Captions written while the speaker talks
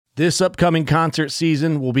This upcoming concert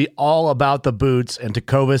season will be all about the boots, and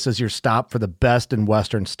Tecovas is your stop for the best in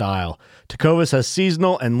Western style. Tecovas has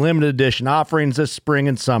seasonal and limited edition offerings this spring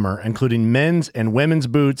and summer, including men's and women's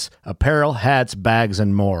boots, apparel, hats, bags,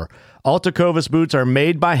 and more. All Tecovas boots are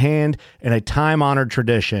made by hand in a time-honored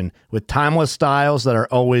tradition with timeless styles that are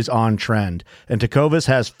always on trend. And Tecovas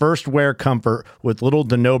has first wear comfort with little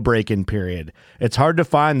to no break-in period. It's hard to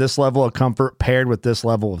find this level of comfort paired with this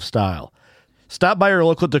level of style. Stop by your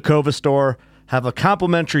local Tecovas store, have a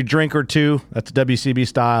complimentary drink or two, that's WCB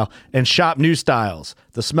style, and shop new styles.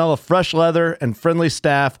 The smell of fresh leather and friendly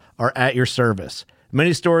staff are at your service.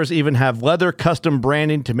 Many stores even have leather custom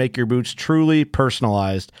branding to make your boots truly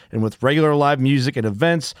personalized. And with regular live music and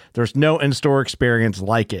events, there's no in-store experience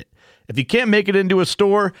like it. If you can't make it into a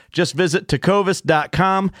store, just visit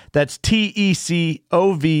tecovas.com. That's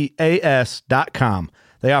TECOVAS.com.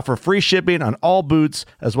 They offer free shipping on all boots,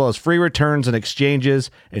 as well as free returns and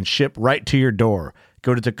exchanges, and ship right to your door.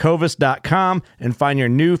 Go to tecovas.com and find your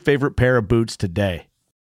new favorite pair of boots today.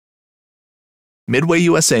 Midway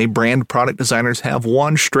USA brand product designers have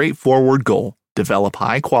one straightforward goal: develop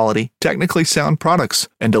high-quality, technically sound products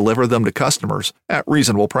and deliver them to customers at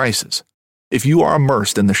reasonable prices. If you are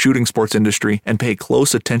immersed in the shooting sports industry and pay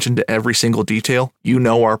close attention to every single detail, you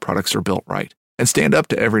know our products are built right and stand up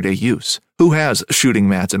to everyday use. Who has shooting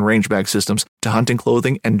mats and range bag systems to hunting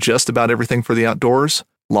clothing and just about everything for the outdoors?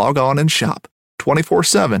 Log on and shop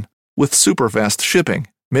 24/7 with super fast shipping.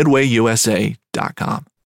 MidwayUSA.com.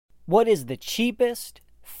 What is the cheapest,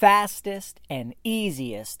 fastest, and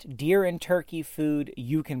easiest deer and turkey food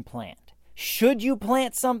you can plant? Should you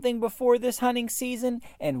plant something before this hunting season?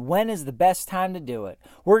 And when is the best time to do it?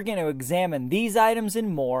 We're going to examine these items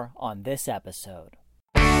and more on this episode.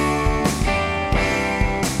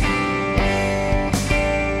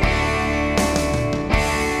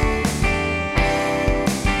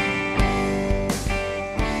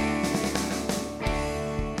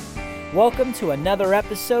 Welcome to another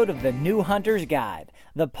episode of the New Hunter's Guide,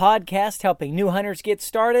 the podcast helping new hunters get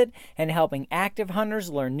started and helping active hunters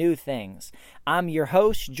learn new things. I'm your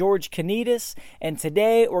host, George Kanitas, and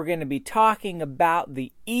today we're going to be talking about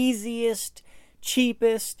the easiest,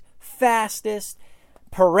 cheapest, fastest,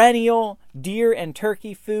 perennial deer and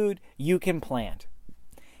turkey food you can plant,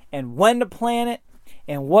 and when to plant it,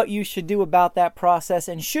 and what you should do about that process,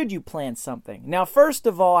 and should you plant something. Now, first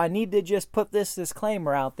of all, I need to just put this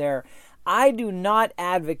disclaimer out there. I do not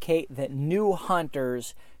advocate that new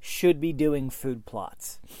hunters should be doing food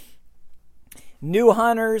plots. New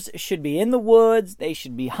hunters should be in the woods, they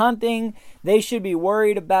should be hunting, they should be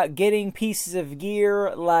worried about getting pieces of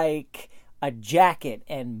gear like a jacket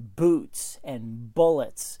and boots and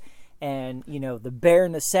bullets and, the bare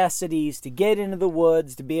necessities to get into the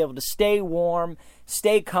woods, to be able to stay warm,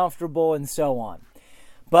 stay comfortable, and so on.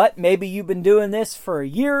 But maybe you've been doing this for a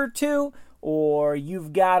year or two, or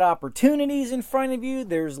you've got opportunities in front of you.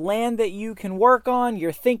 There's land that you can work on.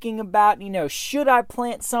 You're thinking about, should I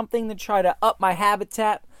plant something to try to up my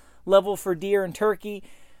habitat level for deer and turkey?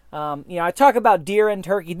 I talk about deer and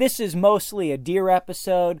turkey. This is mostly a deer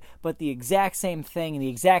episode, but the exact same thing and the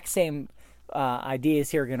exact same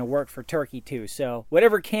ideas here are going to work for turkey too. So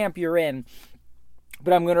whatever camp you're in,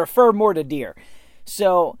 but I'm going to refer more to deer.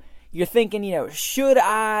 So you're thinking, should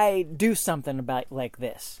I do something about like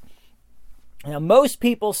this? Now, most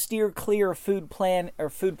people steer clear of food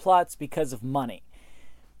plots because of money.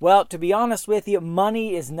 Well, to be honest with you,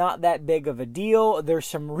 money is not that big of a deal. There's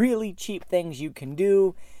some really cheap things you can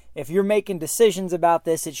do. If you're making decisions about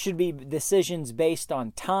this, it should be decisions based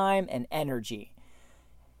on time and energy.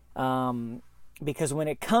 Because when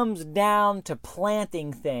it comes down to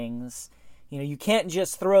planting things, you can't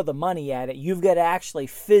just throw the money at it. You've got to actually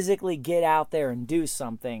physically get out there and do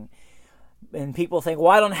something. And people think,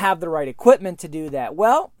 well, I don't have the right equipment to do that.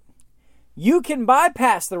 Well, you can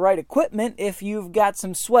bypass the right equipment if you've got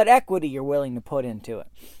some sweat equity you're willing to put into it.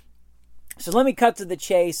 So let me cut to the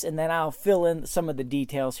chase, and then I'll fill in some of the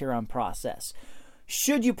details here on process.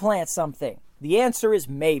 Should you plant something? The answer is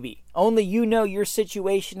maybe. Only you know your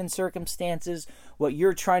situation and circumstances, what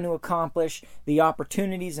you're trying to accomplish, the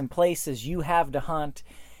opportunities and places you have to hunt,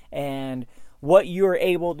 and what you're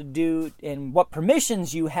able to do and what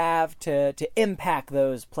permissions you have to impact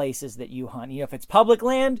those places that you hunt. If it's public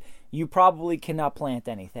land, you probably cannot plant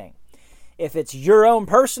anything. If it's your own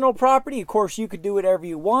personal property, of course, you could do whatever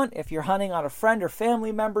you want. If you're hunting on a friend or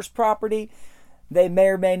family member's property, they may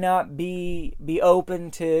or may not be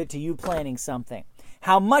open to you planting something.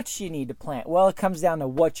 How much you need to plant? Well, it comes down to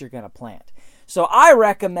what you're going to plant. So I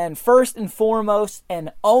recommend first and foremost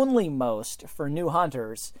and only most for new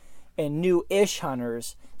hunters and new-ish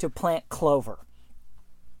hunters to plant clover.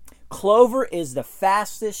 Clover is the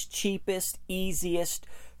fastest, cheapest, easiest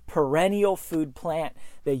perennial food plant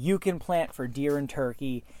that you can plant for deer and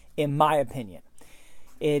turkey, in my opinion.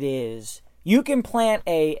 It is, you can plant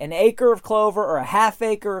an acre of clover or a half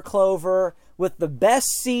acre of clover with the best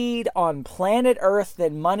seed on planet Earth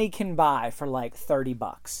that money can buy for like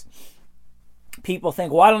 $30. People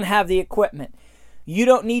think, well, I don't have the equipment. You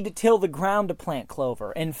don't need to till the ground to plant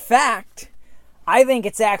clover. In fact, I think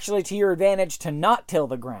it's actually to your advantage to not till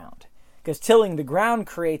the ground, because tilling the ground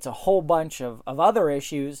creates a whole bunch of other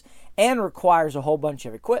issues and requires a whole bunch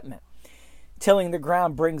of equipment. Tilling the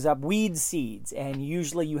ground brings up weed seeds, and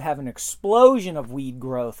usually you have an explosion of weed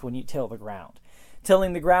growth when you till the ground.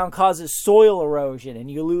 Tilling the ground causes soil erosion,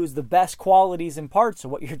 and you lose the best qualities and parts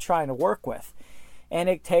of what you're trying to work with. And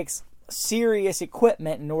it takes serious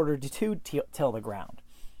equipment in order to till the ground.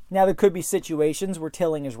 Now, there could be situations where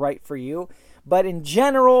tilling is right for you, but in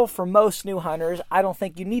general, for most new hunters, I don't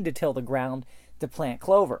think you need to till the ground to plant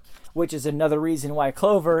clover, which is another reason why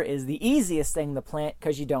clover is the easiest thing to plant,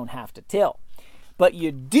 because you don't have to till. But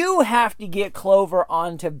you do have to get clover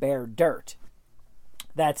onto bare dirt.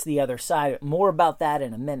 That's the other side. More about that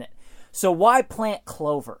in a minute. So why plant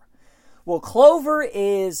clover? Well, clover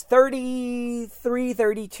is 33,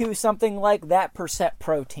 32, something like that %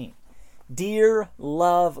 protein. Deer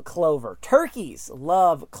love clover. Turkeys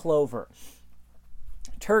love clover.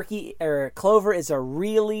 Clover is a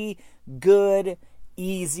really good,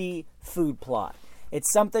 easy food plot.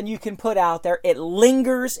 It's something you can put out there. It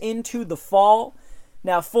lingers into the fall.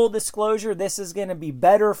 Now, full disclosure, this is going to be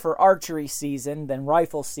better for archery season than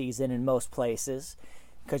rifle season in most places,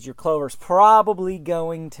 because your clover's probably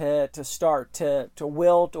going to start to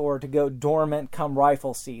wilt or to go dormant come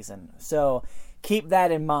rifle season. So keep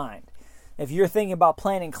that in mind. If you're thinking about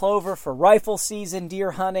planting clover for rifle season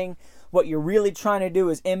deer hunting, what you're really trying to do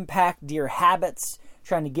is impact deer habits,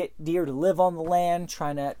 trying to get deer to live on the land,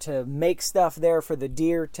 trying to make stuff there for the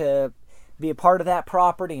deer to be a part of that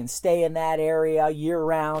property and stay in that area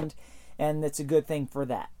year-round, and it's a good thing for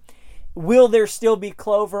that. Will there still be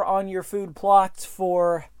clover on your food plots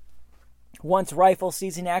for once rifle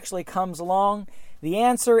season actually comes along? The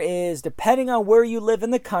answer is, depending on where you live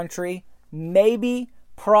in the country, maybe,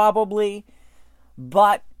 probably,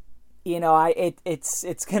 but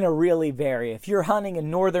it's going to really vary. If you're hunting in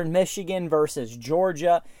northern Michigan versus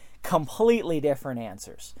Georgia, completely different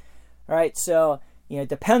answers. All right, so it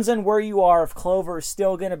depends on where you are if clover is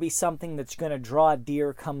still going to be something that's going to draw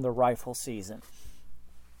deer come the rifle season.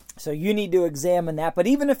 So you need to examine that. But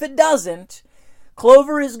even if it doesn't,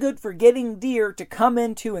 clover is good for getting deer to come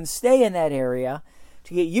into and stay in that area,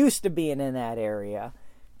 to get used to being in that area,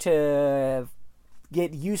 to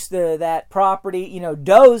get used to that property.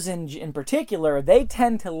 Does in particular, they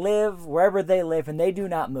tend to live wherever they live, and they do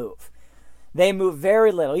not move. They move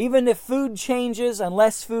very little. Even if food changes,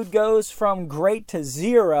 unless food goes from great to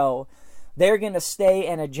zero, they're going to stay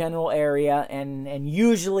in a general area and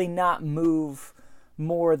usually not move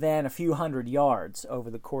more than a few hundred yards over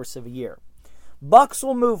the course of a year. Bucks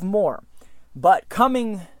will move more, but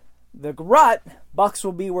coming the rut, bucks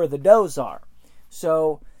will be where the does are.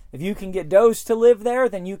 So if you can get does to live there,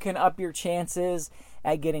 then you can up your chances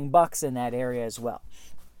at getting bucks in that area as well.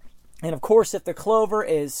 And of course, if the clover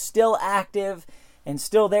is still active and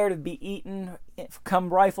still there to be eaten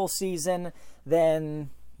come rifle season, then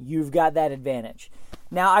you've got that advantage.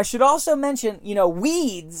 Now, I should also mention,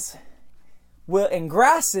 weeds and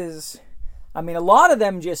grasses, a lot of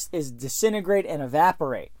them just disintegrate and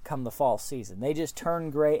evaporate come the fall season. They just turn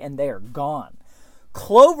gray and they are gone.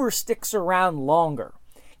 Clover sticks around longer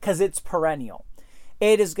because it's perennial.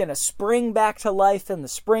 It is going to spring back to life in the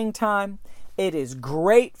springtime. It is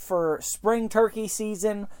great for spring turkey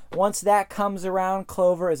season. Once that comes around,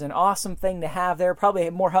 clover is an awesome thing to have there. Probably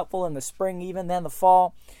more helpful in the spring even than the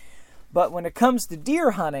fall. But when it comes to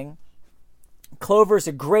deer hunting, clover is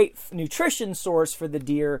a great nutrition source for the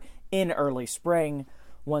deer in early spring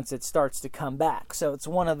once it starts to come back. So it's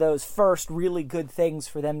one of those first really good things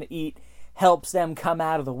for them to eat. Helps them come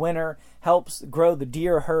out of the winter, helps grow the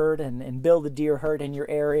deer herd and build the deer herd in your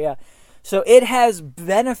area. So it has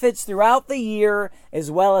benefits throughout the year as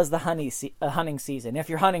well as the hunting season. If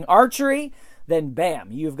you're hunting archery, then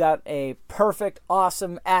bam, you've got a perfect,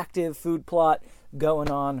 awesome, active food plot going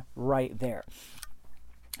on right there.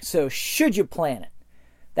 So should you plant it?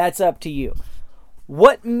 That's up to you.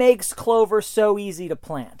 What makes clover so easy to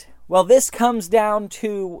plant? Well, this comes down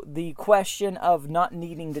to the question of not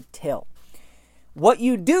needing to till. What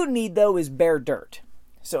you do need, though, is bare dirt.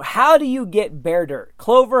 So how do you get bare dirt?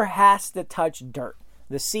 Clover has to touch dirt.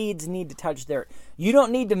 The seeds need to touch dirt. You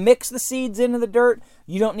don't need to mix the seeds into the dirt.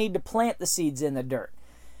 You don't need to plant the seeds in the dirt.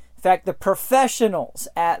 In fact, the professionals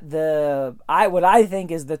at what I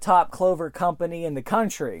think is the top clover company in the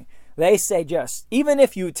country, they say just, even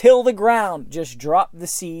if you till the ground, just drop the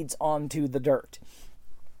seeds onto the dirt.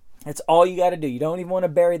 That's all you got to do. You don't even want to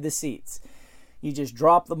bury the seeds. You just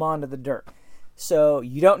drop them onto the dirt. So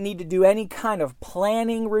you don't need to do any kind of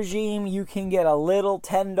planting regime. You can get a little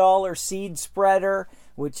 $10 seed spreader,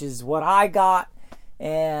 which is what I got,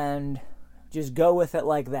 and just go with it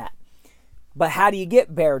like that. But how do you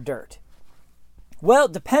get bare dirt? Well,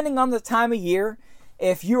 depending on the time of year,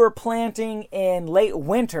 if you are planting in late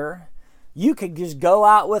winter, you could just go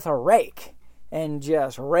out with a rake and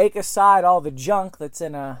just rake aside all the junk that's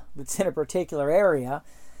in a particular area,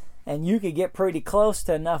 and you could get pretty close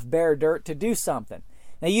to enough bare dirt to do something.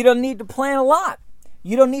 Now, you don't need to plant a lot.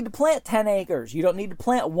 You don't need to plant 10 acres. You don't need to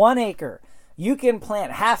plant 1 acre. You can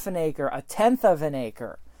plant half an acre, a tenth of an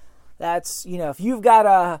acre. That's, if you've got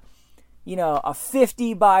a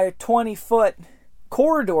 50 by 20 foot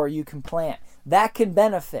corridor you can plant, that can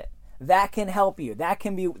benefit. That can help you. That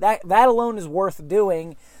alone is worth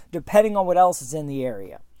doing, depending on what else is in the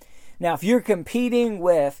area. Now, if you're competing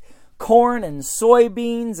with corn and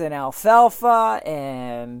soybeans and alfalfa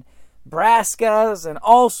and brassicas and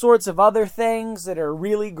all sorts of other things that are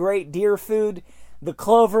really great deer food, the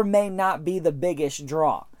clover may not be the biggest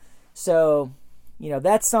draw. So,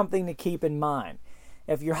 that's something to keep in mind.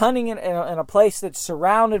 If you're hunting in a place that's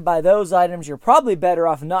surrounded by those items, you're probably better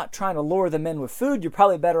off not trying to lure them in with food. You're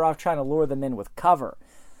probably better off trying to lure them in with cover.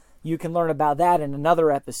 You can learn about that in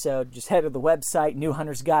another episode. Just head to the website,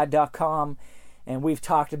 newhuntersguide.com, and we've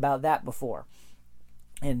talked about that before,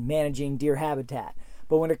 and managing deer habitat.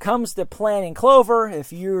 But when it comes to planting clover,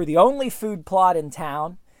 if you're the only food plot in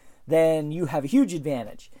town, then you have a huge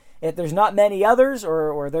advantage. If there's not many others,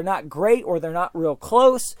 or they're not great, or they're not real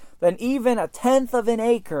close, then even a tenth of an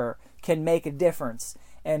acre can make a difference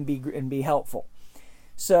and be helpful.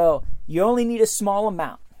 So you only need a small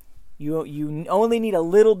amount. You only need a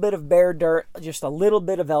little bit of bare dirt, just a little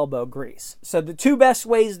bit of elbow grease. So the 2 best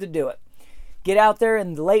ways to do it: get out there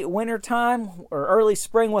in the late winter time or early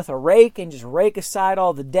spring with a rake and just rake aside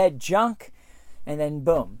all the dead junk, and then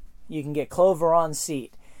boom, you can get clover on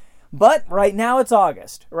seed. But right now it's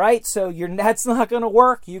August, right? So that's not going to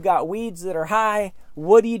work. You got weeds that are high.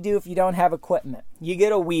 What do you do if you don't have equipment? You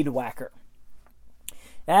get a weed whacker.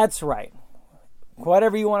 That's right.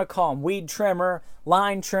 Whatever you want to call them, weed trimmer,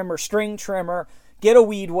 line trimmer, string trimmer, get a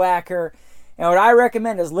weed whacker. And what I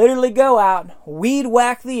recommend is literally go out, weed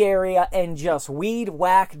whack the area, and just weed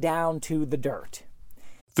whack down to the dirt.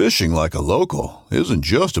 Fishing like a local isn't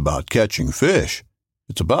just about catching fish.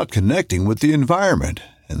 It's about connecting with the environment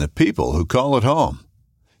and the people who call it home.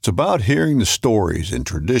 It's about hearing the stories and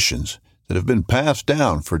traditions that have been passed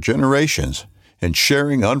down for generations and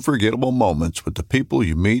sharing unforgettable moments with the people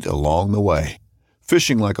you meet along the way.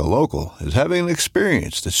 Fishing like a local is having an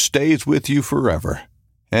experience that stays with you forever.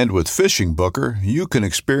 And with Fishing Booker, you can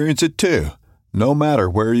experience it too, no matter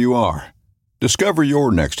where you are. Discover your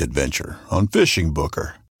next adventure on Fishing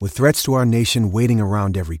Booker. With threats to our nation waiting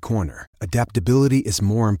around every corner, adaptability is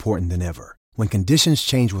more important than ever. When conditions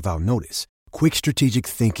change without notice, quick strategic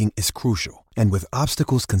thinking is crucial. And with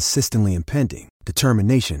obstacles consistently impending,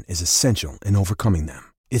 determination is essential in overcoming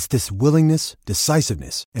them. It's this willingness,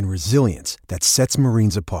 decisiveness, and resilience that sets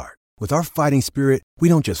Marines apart. With our fighting spirit, we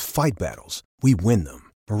don't just fight battles, we win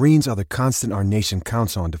them. Marines are the constant our nation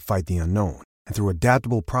counts on to fight the unknown. And through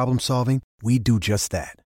adaptable problem solving, we do just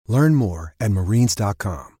that. Learn more at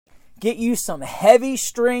marines.com. Get you some heavy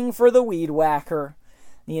string for the weed whacker.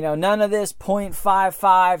 None of this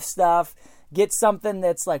 .55 stuff. Get something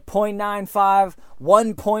that's like .95,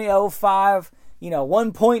 1.05,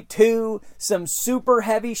 1.2, some super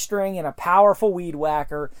heavy string and a powerful weed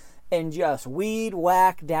whacker, and just weed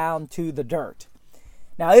whack down to the dirt.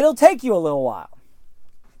 Now, it'll take you a little while.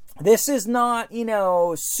 This is not,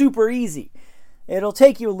 super easy. It'll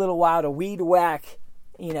take you a little while to weed whack,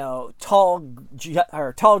 tall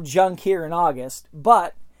junk here in August,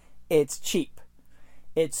 but it's cheap.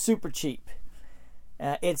 It's super cheap.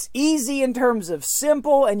 It's easy in terms of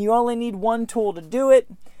simple, and you only need one tool to do it.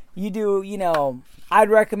 I'd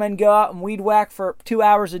recommend go out and weed whack for 2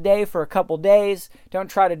 hours a day for a couple days. Don't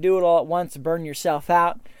try to do it all at once, burn yourself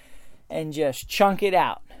out, and just chunk it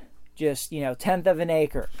out. Just, tenth of an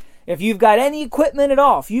acre. If you've got any equipment at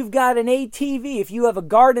all, if you've got an ATV, if you have a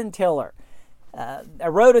garden tiller, a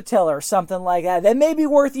rototiller or something like that may be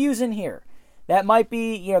worth using here. That might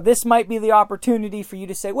be, this might be the opportunity for you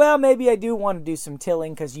to say, well, maybe I do want to do some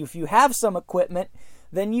tilling, because if you have some equipment,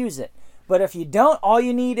 then use it. But if you don't, all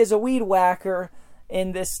you need is a weed whacker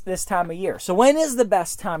in this time of year. So when is the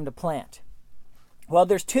best time to plant? Well,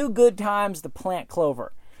 there's two good times to plant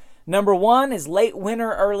clover. Number one is late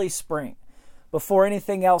winter, early spring, before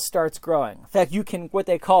anything else starts growing. In fact, you can what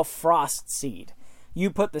they call frost seed. You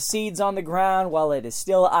put the seeds on the ground while it is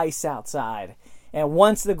still ice outside. And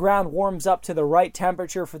once the ground warms up to the right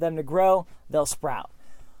temperature for them to grow, they'll sprout.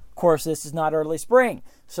 Of course, this is not early spring.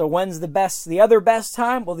 So when's the other best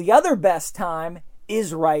time? Well, the other best time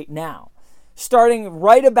is right now. Starting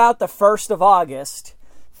right about the 1st of August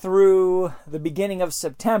through the beginning of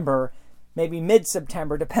September, maybe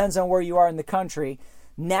mid-September, depends on where you are in the country,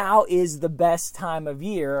 now is the best time of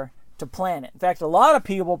year to plant it. In fact, a lot of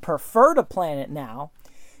people prefer to plant it now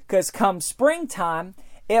because come springtime,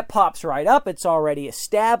 it pops right up. It's already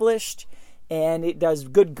established and it does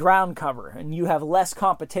good ground cover, and you have less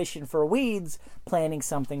competition for weeds planting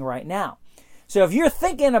something right now. So if you're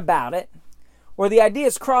thinking about it, or the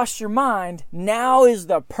idea's crossed your mind, now is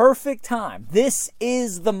the perfect time. This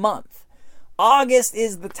is the month. August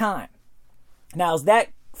is the time. Now, is that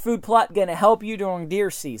food plot going to help you during deer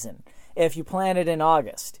season if you plant it in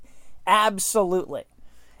August? Absolutely.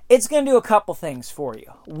 It's going to do a couple things for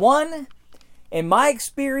you. One, in my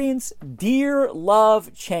experience, deer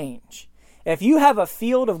love change. If you have a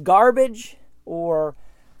field of garbage or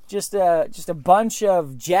just a bunch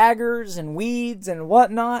of jaggers and weeds and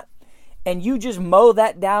whatnot, and you just mow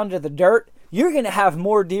that down to the dirt, you're going to have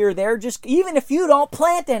more deer there. Just even if you don't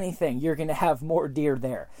plant anything, you're going to have more deer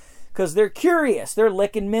there because they're curious. They're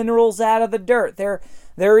licking minerals out of the dirt.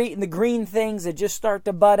 They're eating the green things that just start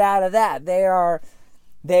to bud out of that.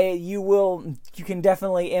 You can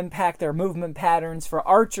definitely impact their movement patterns for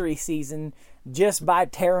archery season just by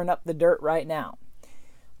tearing up the dirt right now.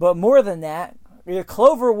 But more than that, your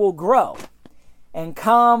clover will grow. And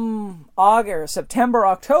come August, September,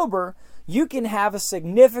 October, you can have a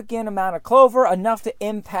significant amount of clover, enough to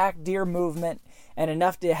impact deer movement and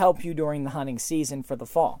enough to help you during the hunting season for the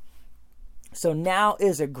fall. So now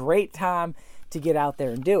is a great time to get out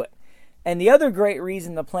there and do it. And the other great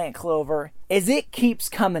reason to plant clover is it keeps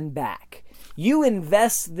coming back. You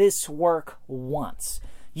invest this work once.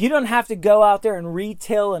 You don't have to go out there and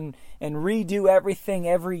retill and redo everything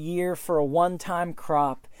every year for a one-time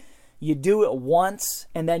crop. You do it once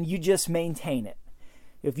and then you just maintain it.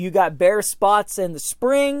 If you got bare spots in the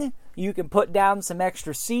spring, you can put down some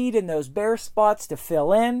extra seed in those bare spots to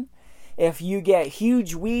fill in. If you get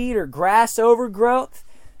huge weed or grass overgrowth,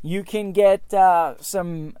 you can get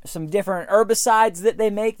some different herbicides that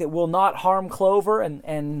they make that will not harm clover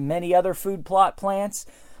and many other food plot plants,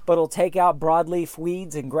 but will take out broadleaf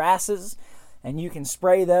weeds and grasses. And you can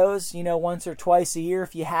spray those, once or twice a year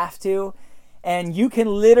if you have to. And you can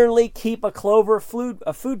literally keep a clover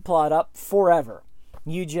food plot up forever.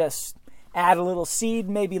 You just add a little seed,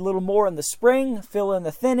 maybe a little more in the spring, fill in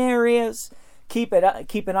the thin areas, keep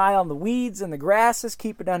an eye on the weeds and the grasses,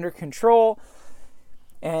 keep it under control,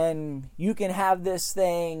 and you can have this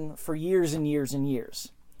thing for years and years and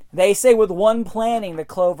years. They say with one planting, the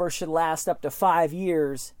clover should last up to 5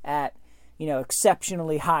 years at,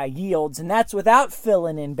 exceptionally high yields, and that's without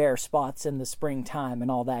filling in bare spots in the springtime and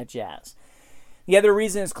all that jazz. The other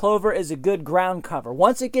reason is clover is a good ground cover.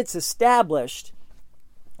 Once it gets established,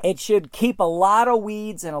 it should keep a lot of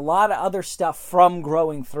weeds and a lot of other stuff from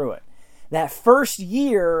growing through it. That first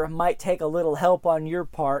year might take a little help on your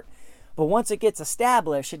part, but once it gets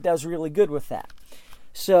established, it does really good with that.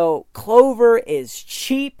 So clover is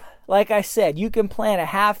cheap. Like I said, you can plant a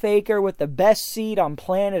half acre with the best seed on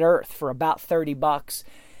planet Earth for about $30,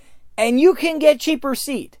 and you can get cheaper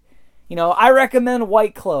seed. I recommend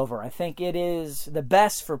white clover. I think it is the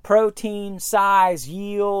best for protein, size,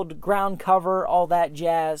 yield, ground cover, all that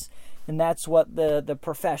jazz. And that's what the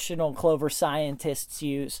professional clover scientists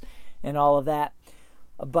use and all of that.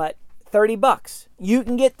 But $30. You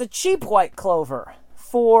can get the cheap white clover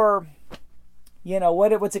for,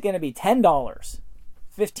 what's it going to be? $10,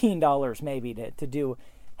 $15 maybe to do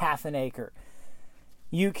half an acre.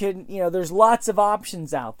 You can, there's lots of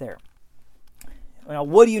options out there. Now,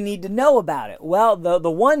 what do you need to know about it? Well,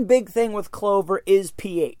 the one big thing with clover is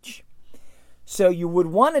pH. So you would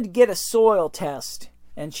want to get a soil test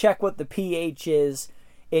and check what the pH is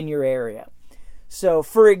in your area. So,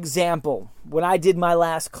 for example, when I did my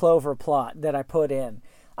last clover plot that I put in,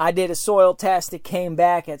 I did a soil test. It came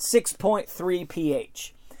back at 6.3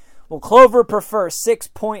 pH. Well, clover prefers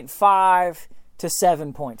 6.5 to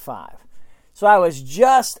 7.5. So I was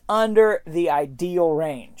just under the ideal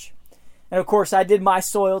range. And of course, I did my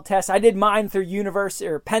soil test. I did mine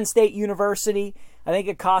through Penn State University. I think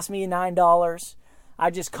it cost me $9. I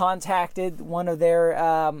just contacted one of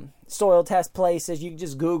their soil test places. You can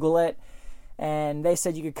just Google it. And they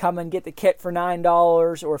said you could come and get the kit for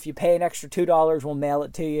 $9, or if you pay an extra $2, we'll mail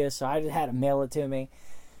it to you. So I just had them mail it to me.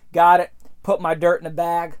 Got it, put my dirt in a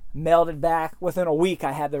bag, mailed it back. Within a week,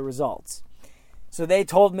 I had the results. So they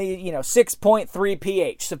told me, 6.3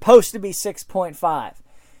 pH, supposed to be 6.5.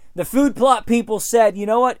 The food plot people said, you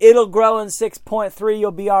know what, it'll grow in 6.3,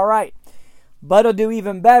 you'll be all right. But it'll do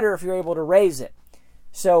even better if you're able to raise it.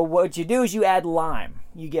 So what you do is you add lime.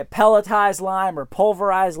 You get pelletized lime or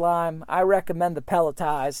pulverized lime. I recommend the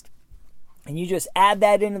pelletized. And you just add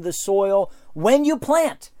that into the soil when you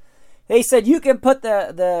plant. They said you can put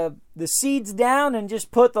the seeds down and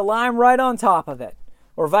just put the lime right on top of it.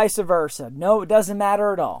 Or vice versa. No, it doesn't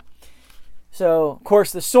matter at all. So, of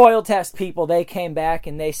course, the soil test people, they came back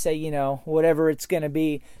and they say, whatever it's going to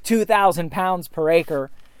be, 2,000 pounds per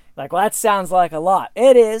acre. Like, well, that sounds like a lot.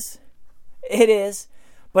 It is. It is.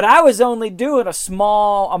 But I was only doing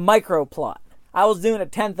a micro plot. I was doing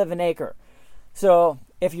 1/10 of an acre. So,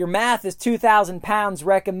 if your math is 2,000 pounds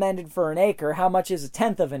recommended for an acre, how much is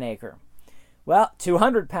 1/10 of an acre? Well,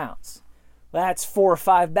 200 pounds. That's 4 or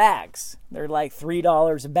 5 bags. They're like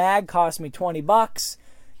 $3 a bag, cost me $20.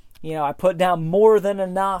 I put down more than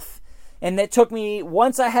enough. And it took me,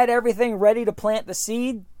 once I had everything ready to plant the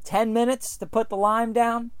seed, 10 minutes to put the lime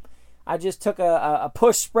down. I just took a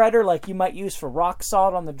push spreader like you might use for rock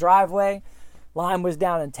salt on the driveway. Lime was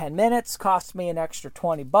down in 10 minutes, cost me an extra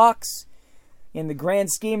 $20. In the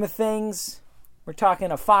grand scheme of things, we're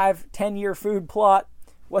talking a 5-10 year food plot.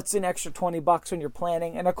 What's an extra $20 when you're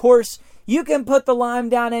planting? And of course, you can put the lime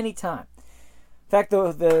down anytime. In fact,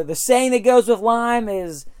 the saying that goes with lime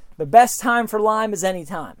is, the best time for lime is any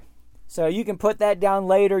time. So you can put that down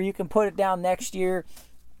later. You can put it down next year.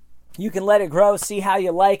 You can let it grow, see how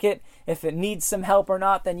you like it. If it needs some help or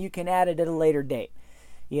not, then you can add it at a later date.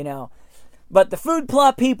 But the food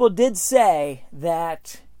plot people did say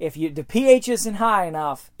that if the pH isn't high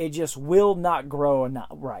enough, it just will not grow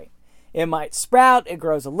right. It might sprout, it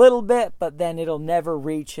grows a little bit, but then it'll never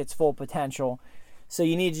reach its full potential. So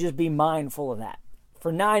you need to just be mindful of that.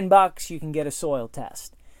 For $9, you can get a soil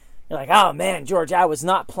test. You're like, oh man, George, I was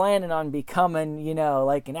not planning on becoming,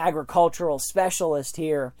 like an agricultural specialist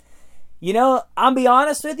here. I'll be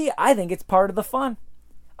honest with you, I think it's part of the fun.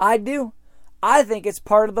 I do. I think it's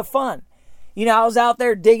part of the fun. I was out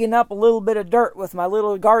there digging up a little bit of dirt with my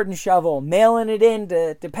little garden shovel, mailing it in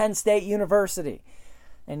to Penn State University,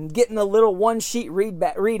 and getting a little one-sheet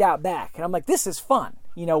readout back. And I'm like, this is fun.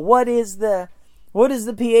 What is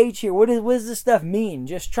the pH here? What does this stuff mean?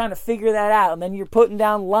 Just trying to figure that out. And then you're putting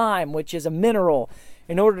down lime, which is a mineral,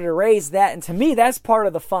 in order to raise that. And to me, that's part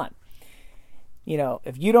of the fun.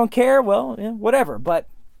 If you don't care, well, whatever. But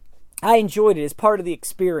I enjoyed it as part of the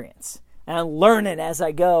experience. And I'm learning as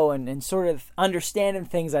I go and sort of understanding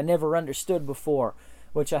things I never understood before,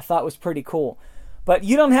 which I thought was pretty cool. But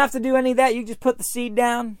you don't have to do any of that. You just put the seed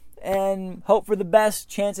down and hope for the best.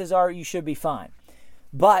 Chances are you should be fine.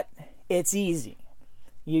 But it's easy.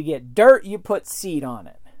 You get dirt, you put seed on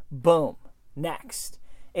it. Boom. Next.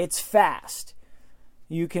 It's fast.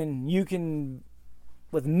 You can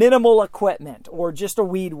with minimal equipment or just a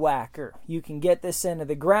weed whacker, you can get this into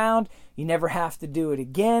the ground. You never have to do it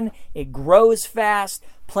again. It grows fast.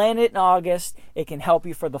 Plant it in August. It can help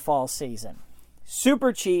you for the fall season.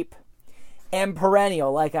 Super cheap and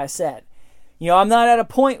perennial, like I said. I'm not at a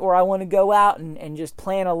point where I want to go out and just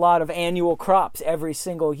plant a lot of annual crops every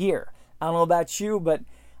single year. I don't know about you, but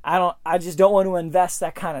I just don't want to invest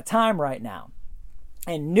that kind of time right now.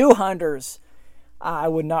 And new hunters, I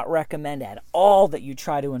would not recommend at all that you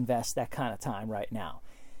try to invest that kind of time right now.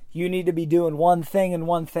 You need to be doing one thing and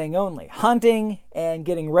one thing only. Hunting and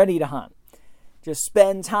getting ready to hunt. Just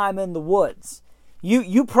spend time in the woods.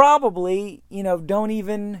 You probably,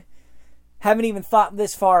 haven't even thought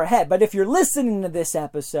this far ahead. But if you're listening to this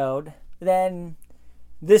episode, then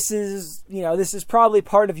this is probably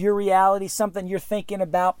part of your reality, something you're thinking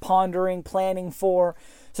about, pondering, planning for.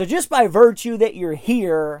 So just by virtue that you're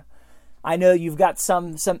here, I know you've got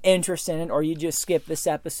some interest in it, or you just skip this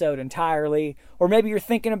episode entirely, or maybe you're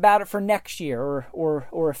thinking about it for next year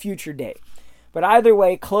or a future date. But either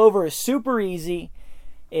way, clover is super easy.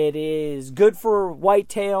 It is good for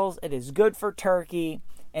whitetails. It is good for turkey,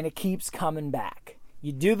 and it keeps coming back.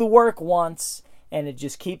 You do the work once, and it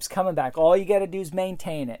just keeps coming back. All you got to do is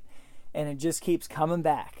maintain it, and it just keeps coming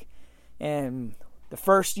back. And the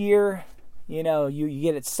first year, you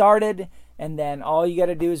get it started, and then all you got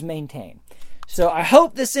to do is maintain. So I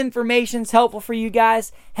hope this information is helpful for you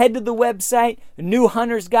guys. Head to the website,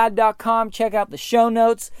 newhuntersguide.com. Check out the show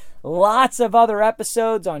notes. Lots of other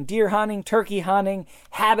episodes on deer hunting, turkey hunting,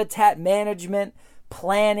 habitat management,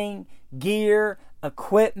 planning, gear,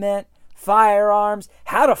 equipment, firearms,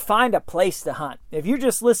 how to find a place to hunt. If you're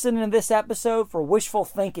just listening to this episode for wishful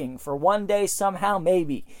thinking, for one day, somehow,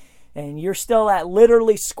 maybe, and you're still at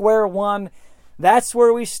literally square one, that's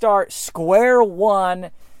where we start. Square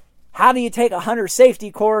one. How do you take a hunter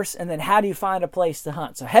safety course, and then how do you find a place to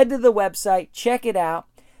hunt? So head to the website, check it out.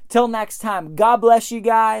 Till next time, God bless you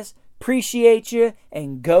guys. Appreciate you,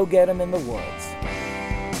 and go get them in the woods.